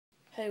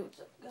Hey,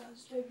 what's up,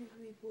 guys?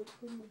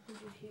 WB100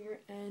 here,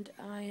 and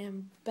I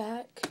am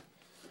back.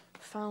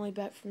 Finally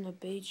back from the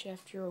beach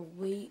after a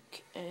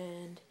week,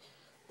 and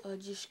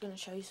just gonna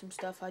show you some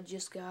stuff I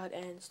just got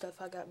and stuff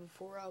I got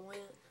before I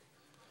went.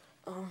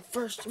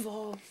 First of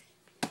all,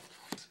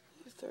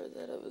 throw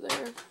that over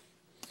there.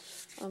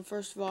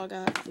 First of all, I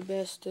got the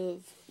best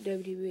of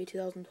WDB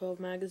 2012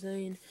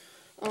 magazine.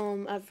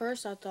 At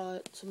first I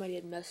thought somebody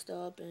had messed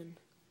up and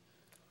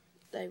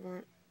they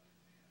weren't.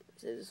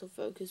 This will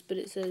focus, but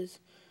it says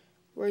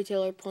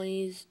retailer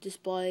please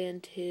display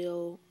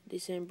until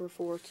December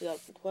 4th,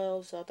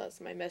 2012. So I thought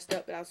somebody messed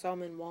up, but I saw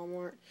them in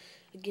Walmart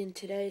again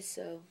today,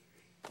 so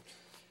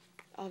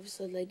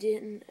obviously they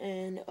didn't.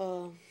 And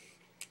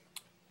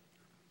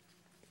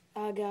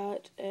I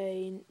got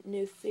a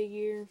new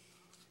figure.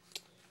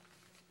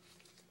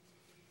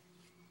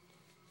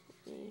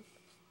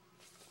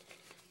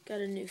 Got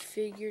a new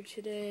figure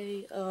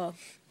today. I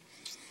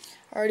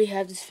already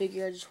have this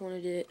figure. I just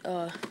wanted it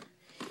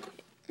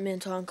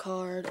Menton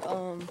card,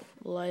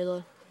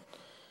 Layla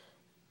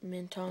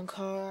Menton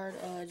card.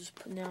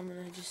 Now I'm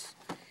gonna just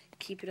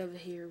keep it over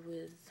here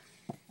with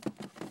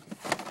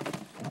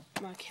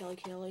my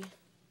Kelly.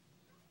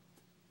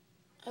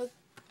 I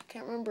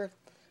can't remember.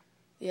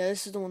 Yeah,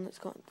 this is the one that's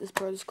going. This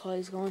Brodus Clay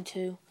is going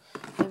to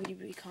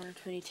WDB Connor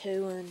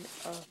 22, and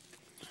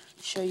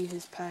show you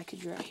his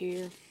package right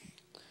here.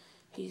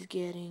 He's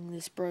getting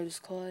this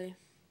Brodus Clay.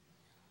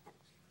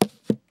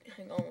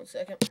 Hang on one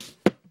second.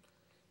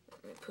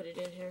 Let me put it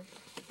in here.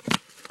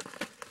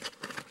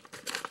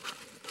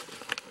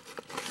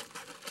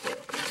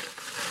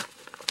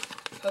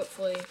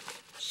 Hopefully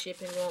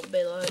shipping won't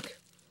be like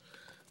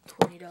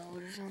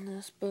 $20 on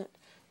this, but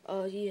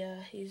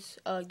yeah, he's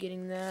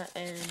getting that,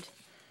 and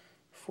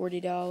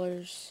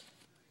 $40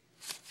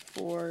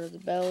 for the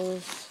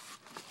bells.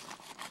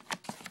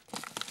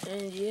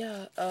 And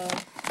yeah, all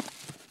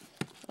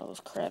those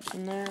craps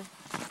in there.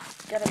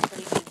 Got a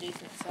pretty good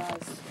decent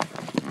size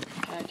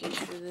package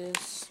for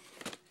this.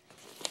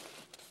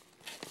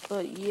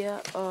 But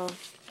yeah,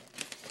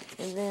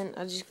 and then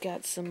I just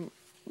got a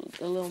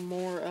little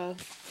more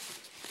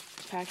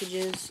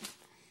packages.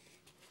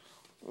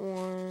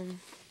 1,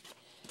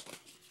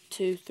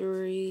 2,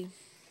 3,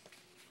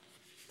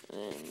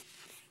 and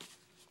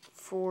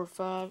 4,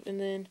 5, and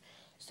then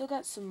still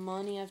got some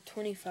money. I have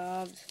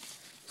 25.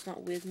 It's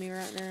not with me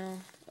right now,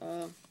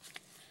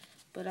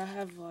 but I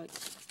have like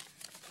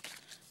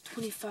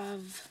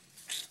 25.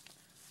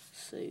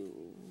 So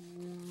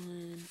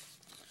 1,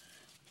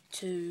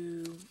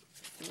 2,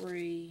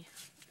 3,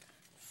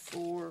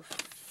 4,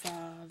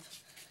 5,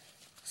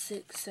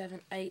 6,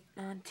 7, 8,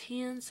 9,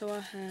 10. So I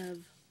have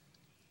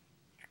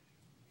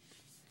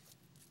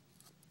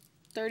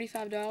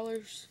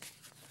 $35.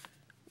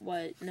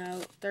 Wait,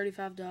 no,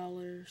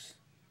 $35.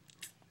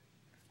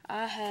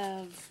 I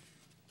have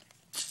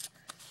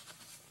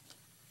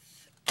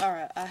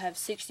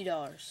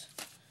 $60.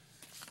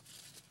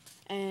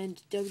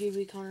 And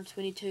WDB Connor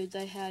 22,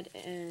 they had,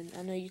 and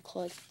I know you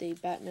collect the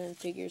Batman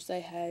figures, they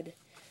had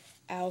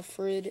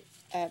Alfred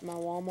at my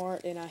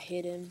Walmart, and I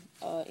hid him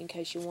in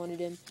case you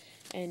wanted him.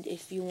 And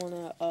if you want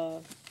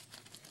to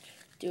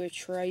do a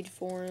trade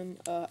for him,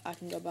 I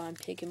can go by and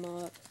pick him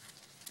up,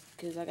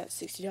 because I got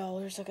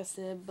 $60, like I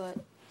said. But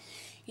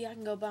yeah, I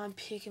can go by and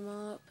pick him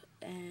up,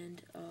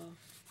 and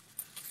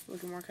we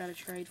can work out a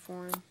trade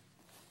for him.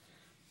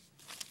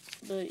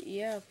 But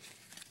yeah,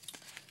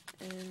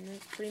 and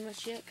that's pretty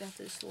much it. Got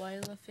this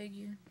Layla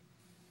figure.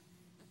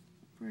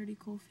 Pretty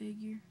cool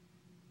figure.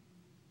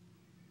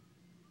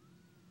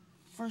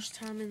 First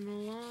time in the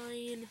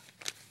line.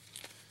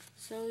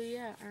 So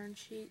yeah, Iron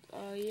Sheik.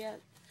 Yeah,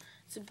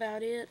 that's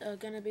about it.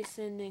 Gonna be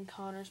sending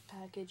Connor's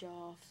package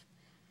off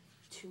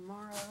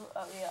tomorrow.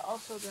 Oh yeah,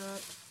 also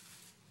got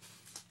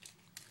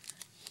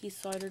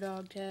Heath Slider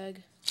dog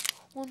tag.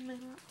 1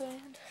 minute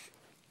band.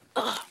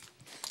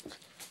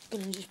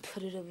 Gonna just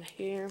put it over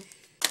here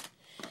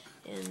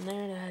in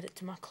there to add it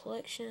to my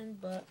collection.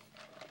 But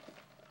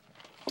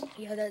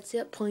yeah, that's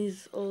it.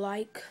 Please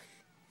like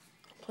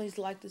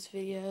this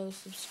video,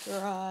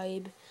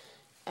 subscribe,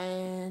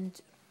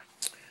 and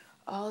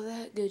all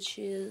that good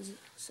shiz.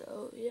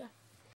 So yeah.